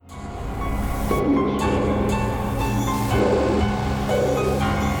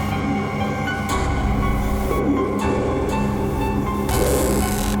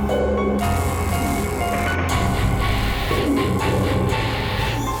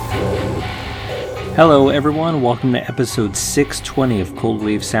Hello, everyone. Welcome to episode 620 of Cold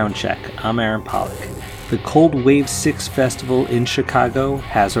Wave Soundcheck. I'm Aaron Pollock. The Cold Wave 6 Festival in Chicago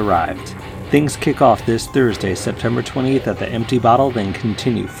has arrived. Things kick off this Thursday, September 28th at the Empty Bottle, then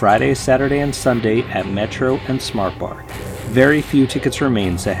continue Friday, Saturday, and Sunday at Metro and Smart Bar. Very few tickets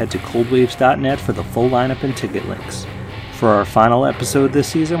remain, so head to coldwaves.net for the full lineup and ticket links. For our final episode this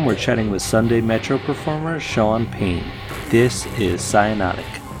season, we're chatting with Sunday Metro performer Sean Payne. This is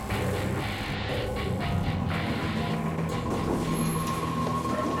Cyanotic.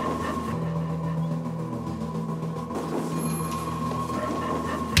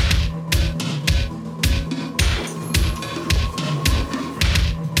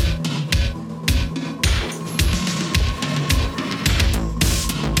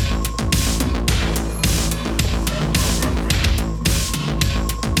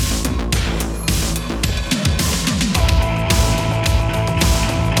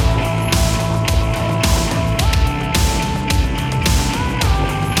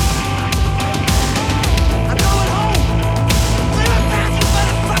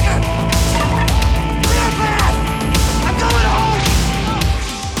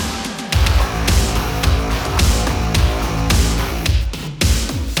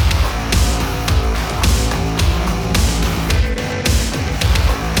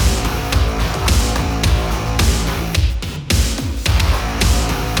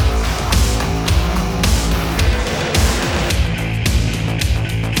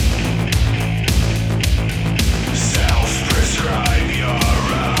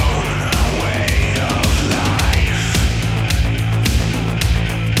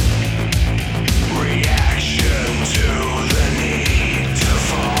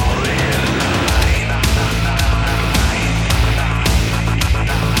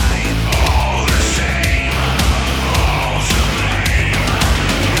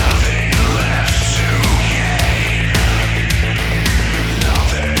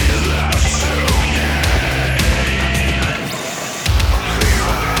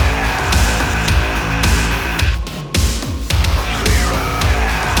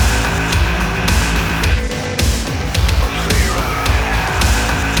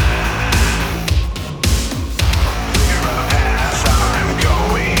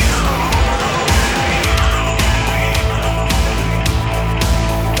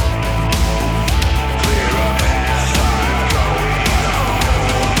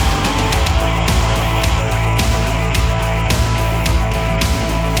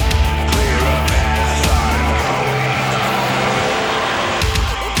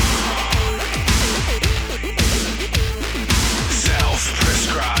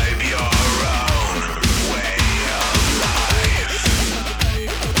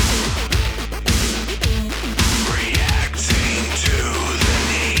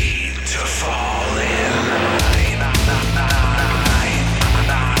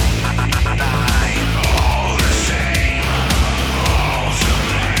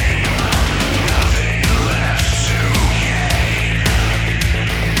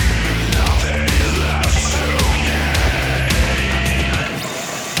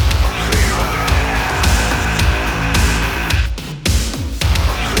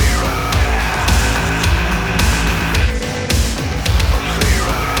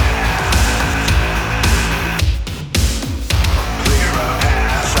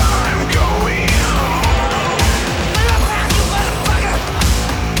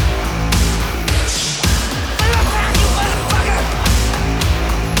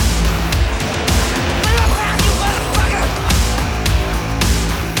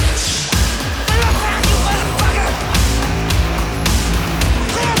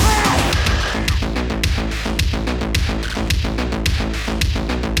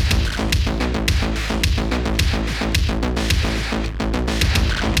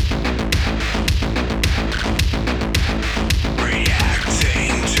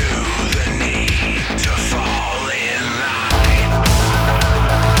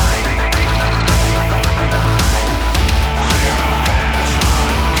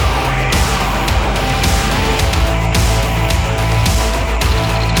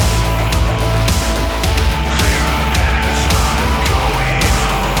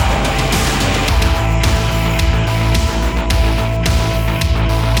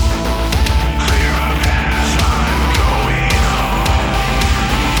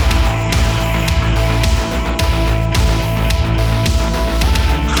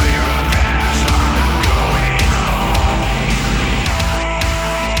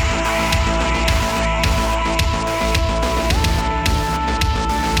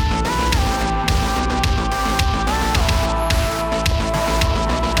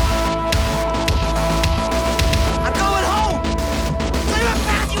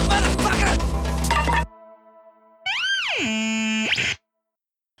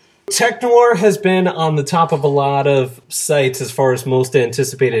 Tech Noir has been on the top of a lot of sites as far as most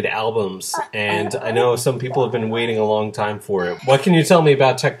anticipated albums, and I know some people have been waiting a long time for it. What can you tell me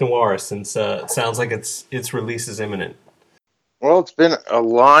about Tech Noir, since it sounds like its release is imminent? Well, it's been a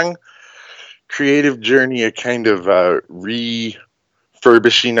long creative journey, a kind of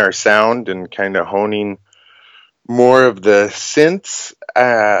refurbishing our sound and kind of honing more of the synths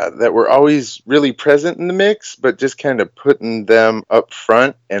that were always really present in the mix, but just kind of putting them up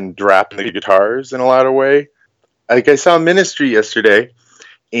front and dropping the guitars in a lot of way. Like, I saw Ministry yesterday,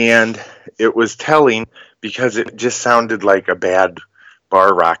 and it was telling because it just sounded like a bad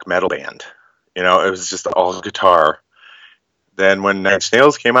bar rock metal band. You know, it was just all guitar. Then when Nine Inch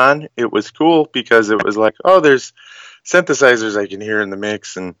Nails came on, it was cool because it was like, oh, there's synthesizers I can hear in the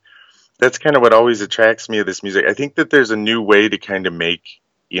mix, and that's kind of what always attracts me to this music. I think that there's a new way to kind of make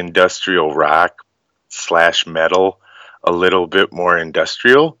industrial rock / metal a little bit more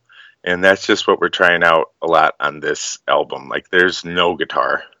industrial, and that's just what we're trying out a lot on this album. Like, there's no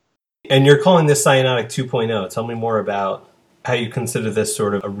guitar. And you're calling this Cyanotic 2.0. Tell me more about how you consider this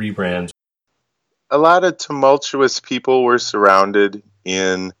sort of a rebrand. A lot of tumultuous people were surrounded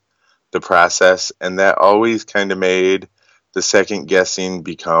in the process, and that always kind of made the second guessing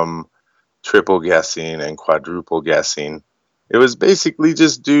become triple guessing and quadruple guessing. It was basically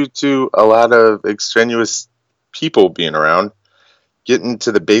just due to a lot of extraneous people being around. Getting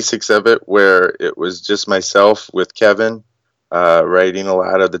to the basics of it, where it was just myself with Kevin writing a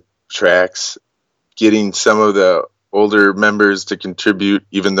lot of the tracks, getting some of the older members to contribute,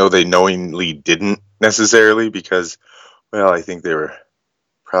 even though they knowingly didn't necessarily, because, well, I think they were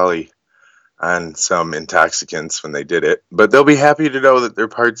probably on some intoxicants when they did it. But they'll be happy to know that their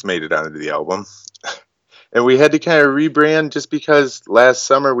parts made it onto the album. And we had to kind of rebrand just because last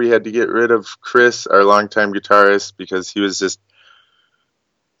summer we had to get rid of Chris, our longtime guitarist, because he was just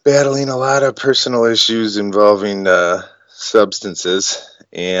battling a lot of personal issues involving substances.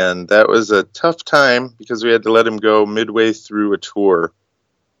 And that was a tough time because we had to let him go midway through a tour.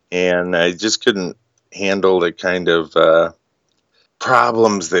 And I just couldn't handle the kind of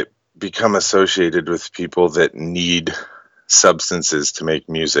problems that become associated with people that need substances to make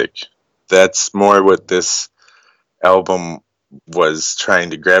music. That's more what this album was trying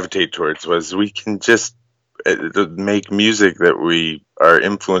to gravitate towards, was we can just make music that we are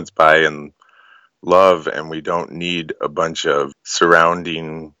influenced by and love, and we don't need a bunch of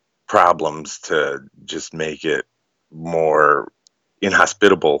surrounding problems to just make it more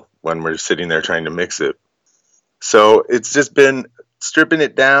inhospitable when we're sitting there trying to mix it. So it's just been stripping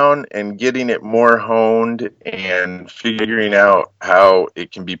it down and getting it more honed and figuring out how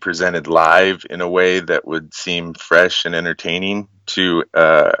it can be presented live in a way that would seem fresh and entertaining to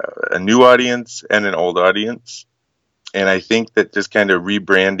a new audience and an old audience. And I think that just kind of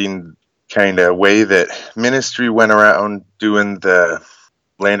rebranding kind of way that Ministry went around doing the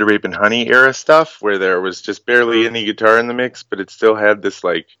Land of Rape and Honey era stuff, where there was just barely any guitar in the mix, but it still had this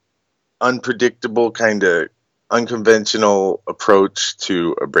like unpredictable kind of unconventional approach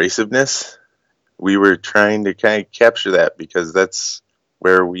to abrasiveness. We were trying to kind of capture that because that's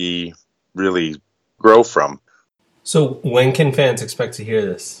where we really grow from. So when can fans expect to hear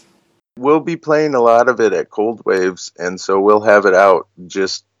this? We'll be playing a lot of it at Cold Waves, and so we'll have it out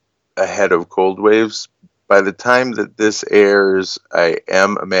just ahead of Cold Waves. By the time that this airs, I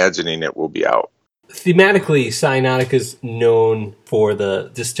am imagining it will be out. Thematically, Cyanotic is known for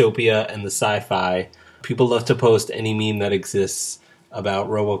the dystopia and the sci-fi. People love to post any meme that exists about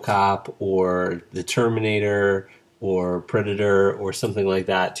RoboCop or the Terminator or Predator or something like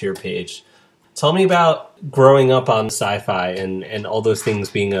that to your page. Tell me about growing up on sci-fi and all those things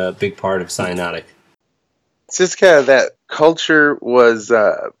being a big part of Cyanotic. It's just kind of that culture was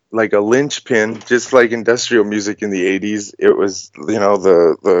like a linchpin, just like industrial music in the 80s. It was, you know,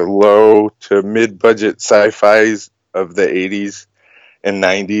 the low to mid-budget sci-fis of the 80s and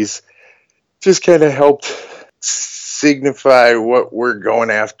 90s. Just kind of helped signify what we're going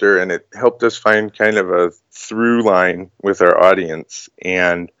after, and it helped us find kind of a through line with our audience.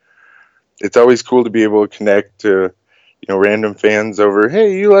 And it's always cool to be able to connect to, you know, random fans over,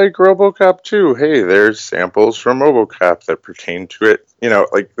 hey, you like RoboCop too? Hey, there's samples from RoboCop that pertain to it. You know,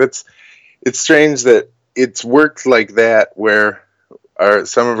 like it's strange that it's worked like that, where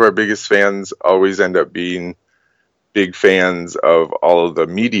some of our biggest fans always end up being big fans of all of the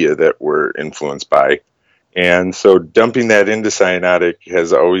media that we're influenced by. And so dumping that into Cyanotic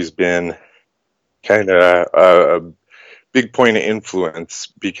has always been kind of a big point of influence,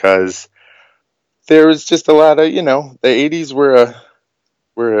 because there was just a lot of, you know, the 80s were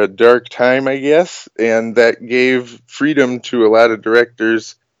a dark time, I guess, and that gave freedom to a lot of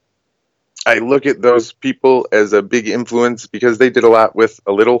directors I look at those people as a big influence because they did a lot with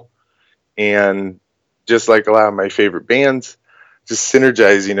a little, and just like a lot of my favorite bands, just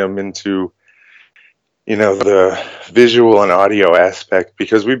synergizing them into, the visual and audio aspect,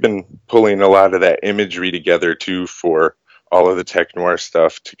 because we've been pulling a lot of that imagery together too for all of the tech noir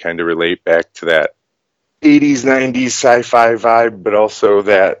stuff to kind of relate back to that 80s, 90s sci-fi vibe, but also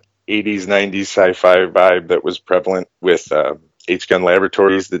that 80s, 90s sci-fi vibe that was prevalent with H-Gun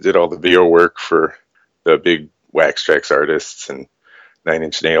Laboratories that did all the video work for the big Wax Trax artists and Nine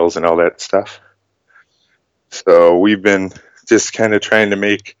Inch Nails and all that stuff. So we've been just kind of trying to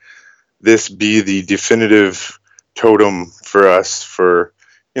make this be the definitive totem for us for,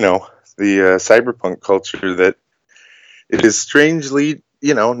 the cyberpunk culture that it is strangely,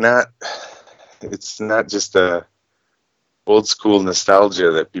 it's not just a old school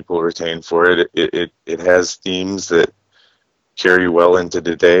nostalgia that people retain for it. It has themes that carry well into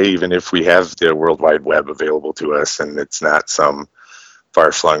today, even if we have the World Wide Web available to us and it's not some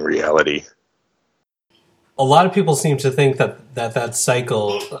far-flung reality. A lot of people seem to think that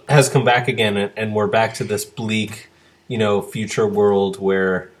cycle has come back again, and we're back to this bleak, future world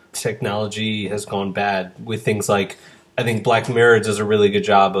where technology has gone bad with things like, I think Black Mirror does a really good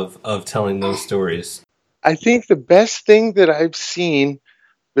job of telling those stories. I think the best thing that I've seen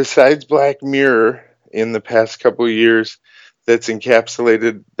besides Black Mirror in the past couple of years that's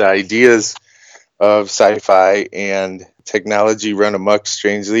encapsulated the ideas of sci-fi and technology run amok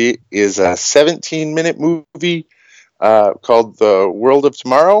strangely is a 17-minute movie called The World of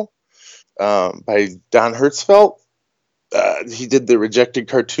Tomorrow by Don Hertzfeldt. He did the Rejected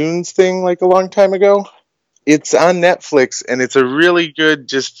Cartoons thing like a long time ago. It's on Netflix, and it's a really good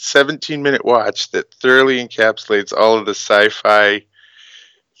just 17-minute watch that thoroughly encapsulates all of the sci-fi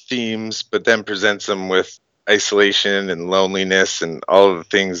themes, but then presents them with isolation and loneliness and all of the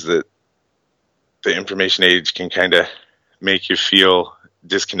things that the information age can kind of make you feel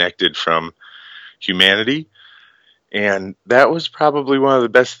disconnected from humanity. And that was probably one of the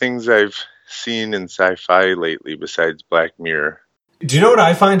best things I've seen in sci-fi lately besides Black Mirror. Do you know what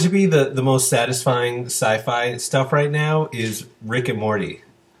I find to be the most satisfying sci-fi stuff right now is Rick and Morty.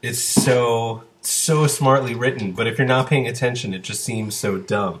 It's so smartly written, but if you're not paying attention, it just seems so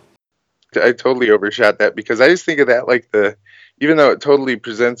dumb. I totally overshot that because I just think of that like even though it totally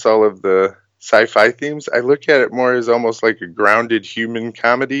presents all of the sci-fi themes, I look at it more as almost like a grounded human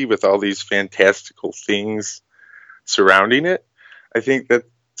comedy with all these fantastical things surrounding it. I think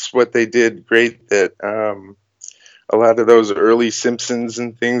that's what they did great that a lot of those early Simpsons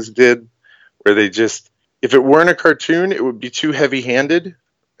and things did, where they just, if it weren't a cartoon, it would be too heavy-handed.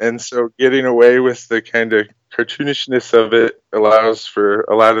 And so getting away with the kind of cartoonishness of it allows for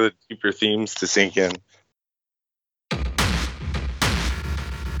a lot of the deeper themes to sink in.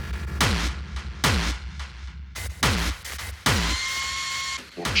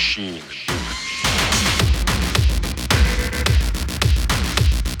 Machine.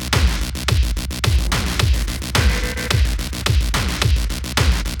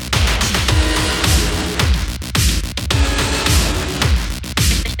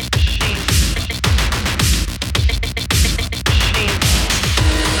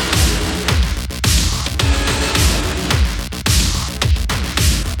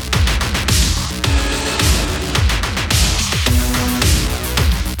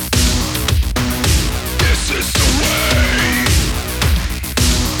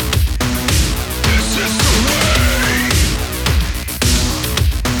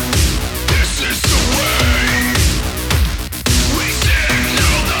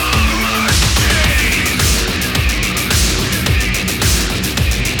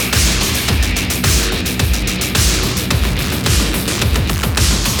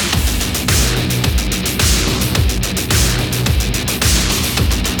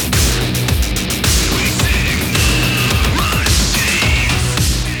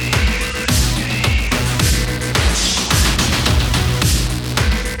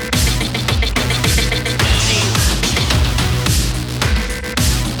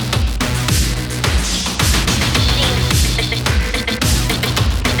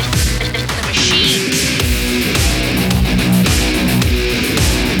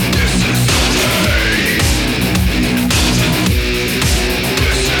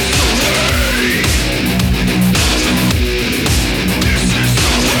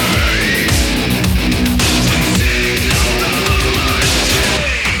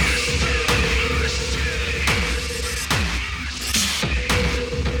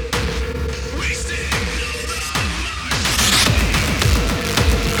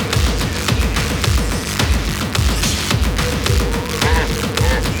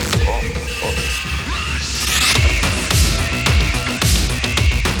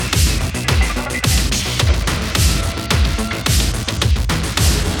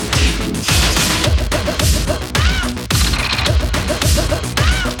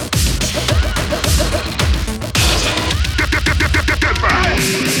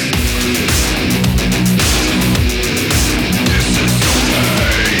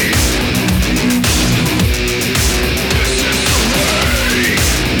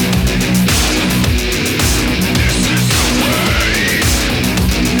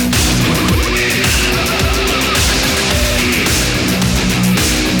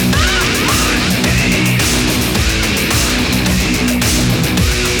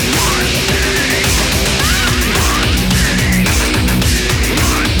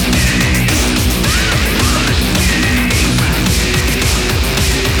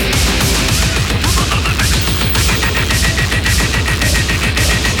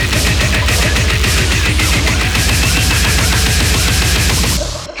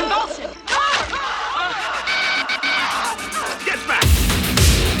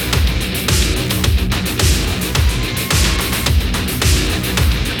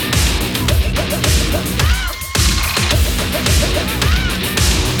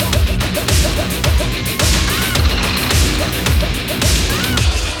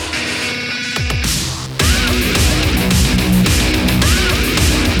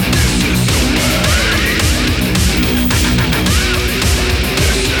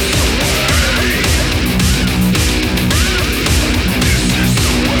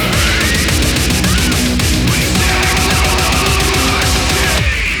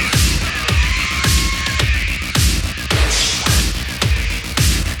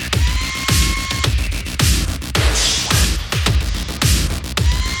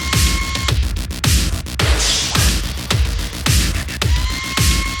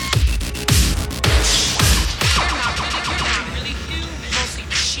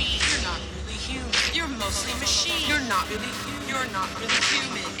 mostly machine. You're not really human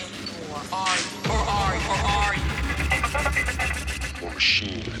anymore, are you? Or are you? More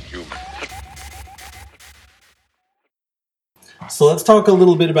machine than human. So let's talk a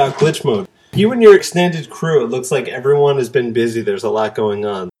little bit about glitch mode. You and your extended crew, it looks like everyone has been busy. There's a lot going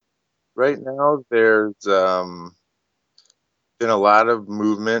on. Right now, there's been a lot of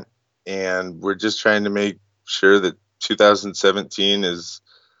movement, and we're just trying to make sure that 2017 is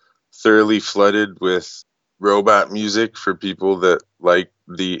thoroughly flooded with robot music for people that like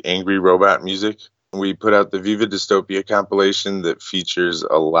the angry robot music. We put out the Viva Dystopia compilation that features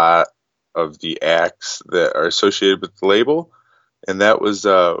a lot of the acts that are associated with the label. And that was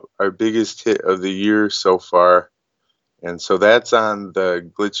our biggest hit of the year so far. And so that's on the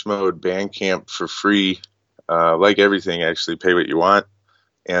Glitch Mode Bandcamp for free. Like everything, actually, pay what you want.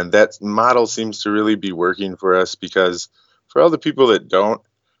 And that model seems to really be working for us because for all the people that don't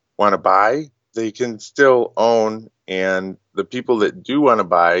want to buy, they can still own. And the people that do want to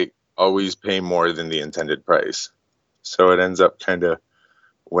buy always pay more than the intended price. So it ends up kind of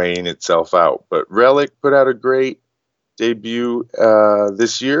weighing itself out. But Relic put out a great debut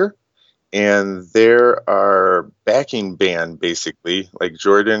this year, and they're our backing band, basically. Like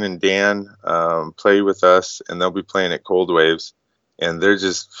Jordan and Dan play with us, and they'll be playing at Cold Waves, and they're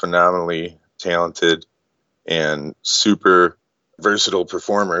just phenomenally talented and super versatile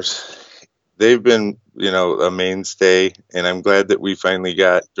performers. They've been, a mainstay, and I'm glad that we finally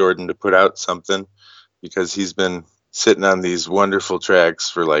got Jordan to put out something because he's been sitting on these wonderful tracks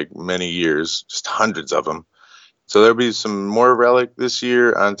for like many years, just hundreds of them. So there'll be some more Relic this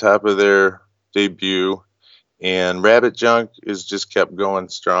year on top of their debut. And Rabbit Junk is just kept going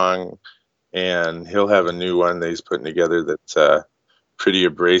strong. And he'll have a new one that he's putting together that's pretty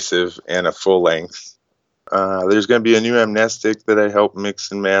abrasive and a full length. There's going to be a new Amnestic that I help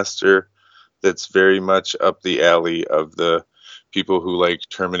mix and master that's very much up the alley of the people who like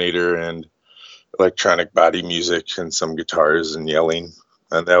Terminator and electronic body music and some guitars and yelling.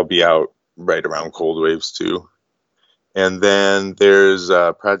 And that'll be out right around Cold Waves too. And then there's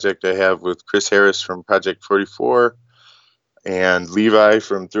a project I have with Chris Harris from Project 44 and Levi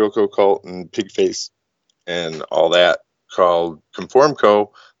from Thrillco Cult and Pigface and all that called Conform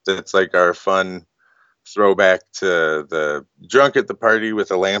Co. That's like our fun throwback to the drunk at the party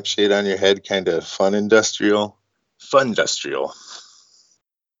with a lampshade on your head, kind of fun industrial.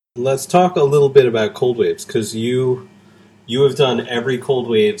 Let's talk a little bit about Cold Waves, because you have done every Cold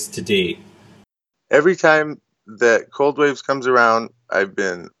Waves to date. Every time that Cold Waves comes around, I've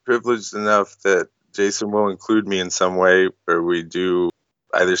been privileged enough that Jason will include me in some way where we do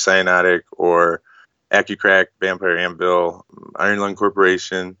either Cyanotic or Accucrack, Vampire Anvil, Iron Lung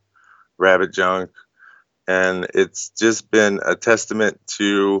Corporation, Rabbit Junk. And it's just been a testament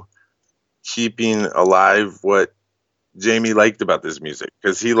to keeping alive what Jamie liked about this music,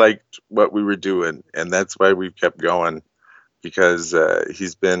 because he liked what we were doing. And that's why we've kept going, because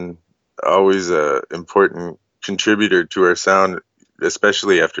he's been always an important contributor to our sound,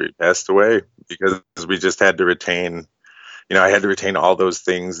 especially after he passed away, because we just had to retain, I had to retain all those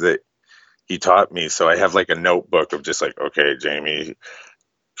things that he taught me. So I have like a notebook of just like, okay, Jamie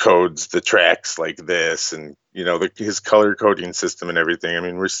codes the tracks like this, and his color coding system and everything. I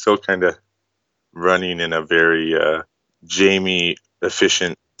mean, we're still kind of running in a very Jamie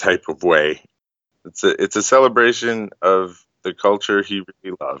efficient type of way. It's a celebration of the culture he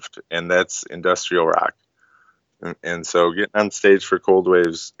really loved, and that's industrial rock. And so getting on stage for Cold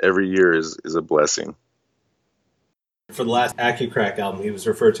Waves every year is a blessing. For the last Accucrack album, he was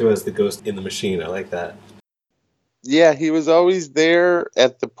referred to as the ghost in the machine. I like that. Yeah, he was always there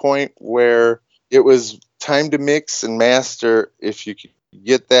at the point where it was time to mix and master. If you could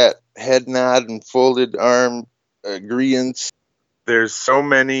get that head nod and folded arm agreeance. There's so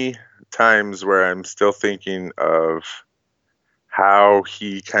many times where I'm still thinking of how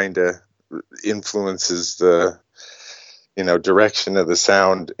he kind of influences the direction of the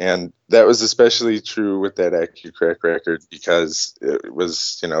sound. And that was especially true with that Accucrack record, because it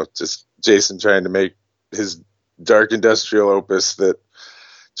was, just Jason trying to make his dark industrial opus that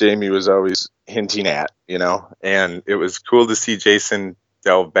Jamie was always hinting at, and it was cool to see Jason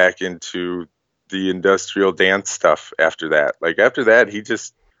delve back into the industrial dance stuff after that. Like after that,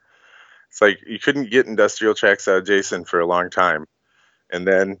 it's like you couldn't get industrial tracks out of Jason for a long time. And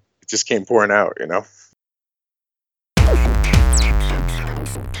then it just came pouring out,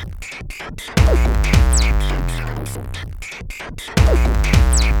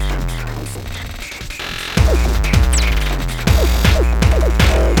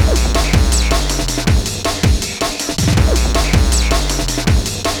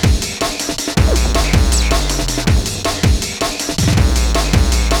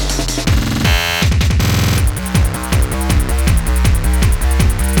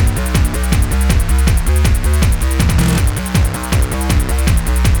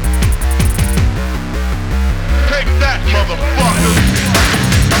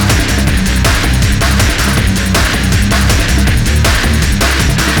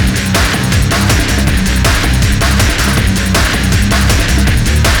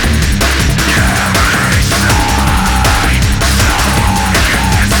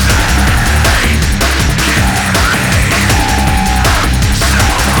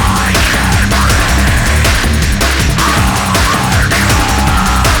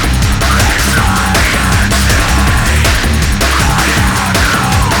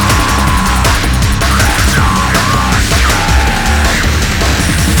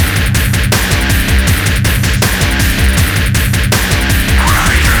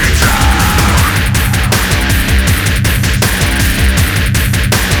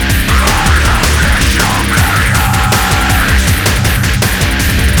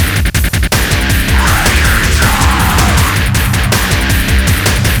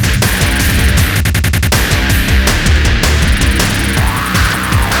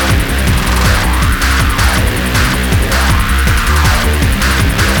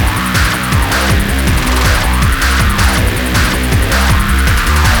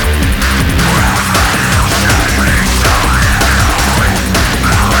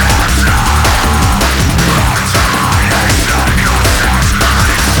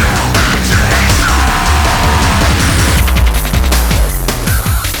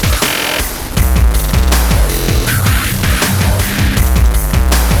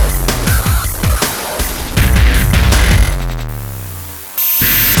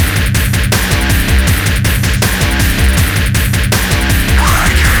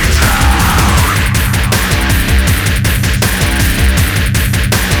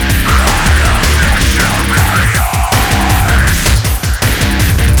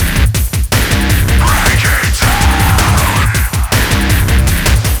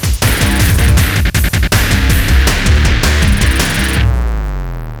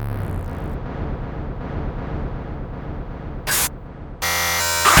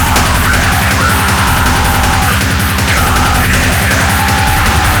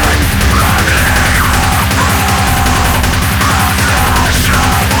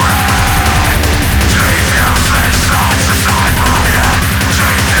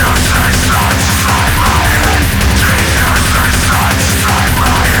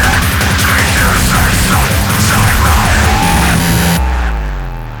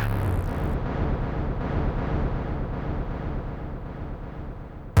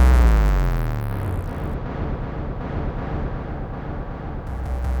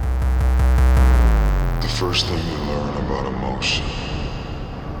 first thing you learn about emotion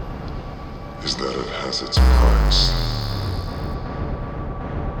is that it has its price.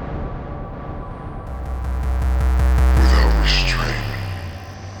 Without restraint,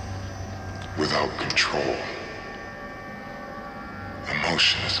 without control,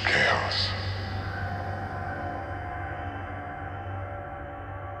 emotion is chaos.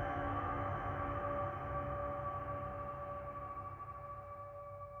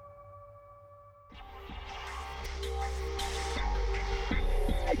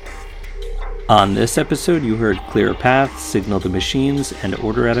 On this episode, you heard Clear Path, Signal the Machines, and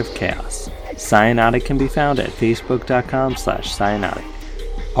Order Out of Chaos. Cyanotic can be found at facebook.com/cyanotic.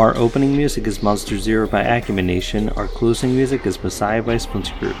 Our opening music is Monster Zero by Acumen Nation. Our closing music is Messiah by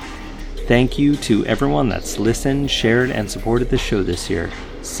Splinter Group. Thank you to everyone that's listened, shared, and supported the show this year.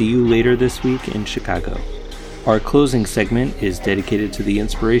 See you later this week in Chicago. Our closing segment is dedicated to the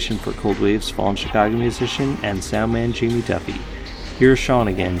inspiration for Cold Wave's fallen Chicago musician and soundman Jamie Duffy. Here's Sean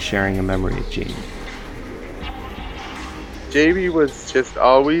again sharing a memory of Jamie. Jamie was just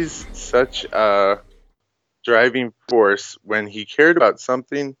always such a driving force. When he cared about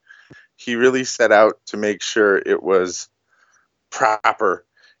something, he really set out to make sure it was proper.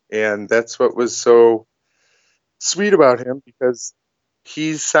 And that's what was so sweet about him, because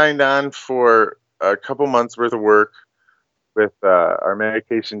he signed on for a couple months worth of work with our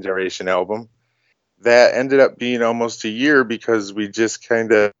Medication Generation album. That ended up being almost a year, because we just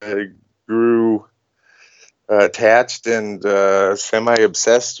kind of grew attached and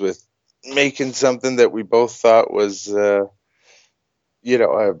semi-obsessed with making something that we both thought was, a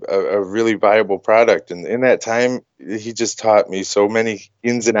really viable product. And in that time, he just taught me so many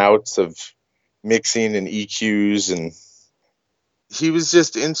ins and outs of mixing and EQs, and he was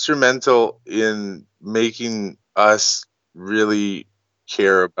just instrumental in making us really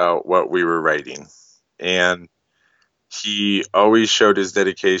care about what we were writing. And he always showed his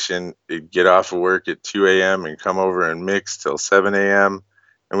dedication. He'd get off of work at 2 a.m. and come over and mix till 7 a.m.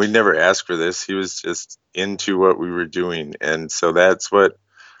 And we'd never ask for this. He was just into what we were doing. And so that's what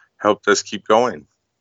helped us keep going.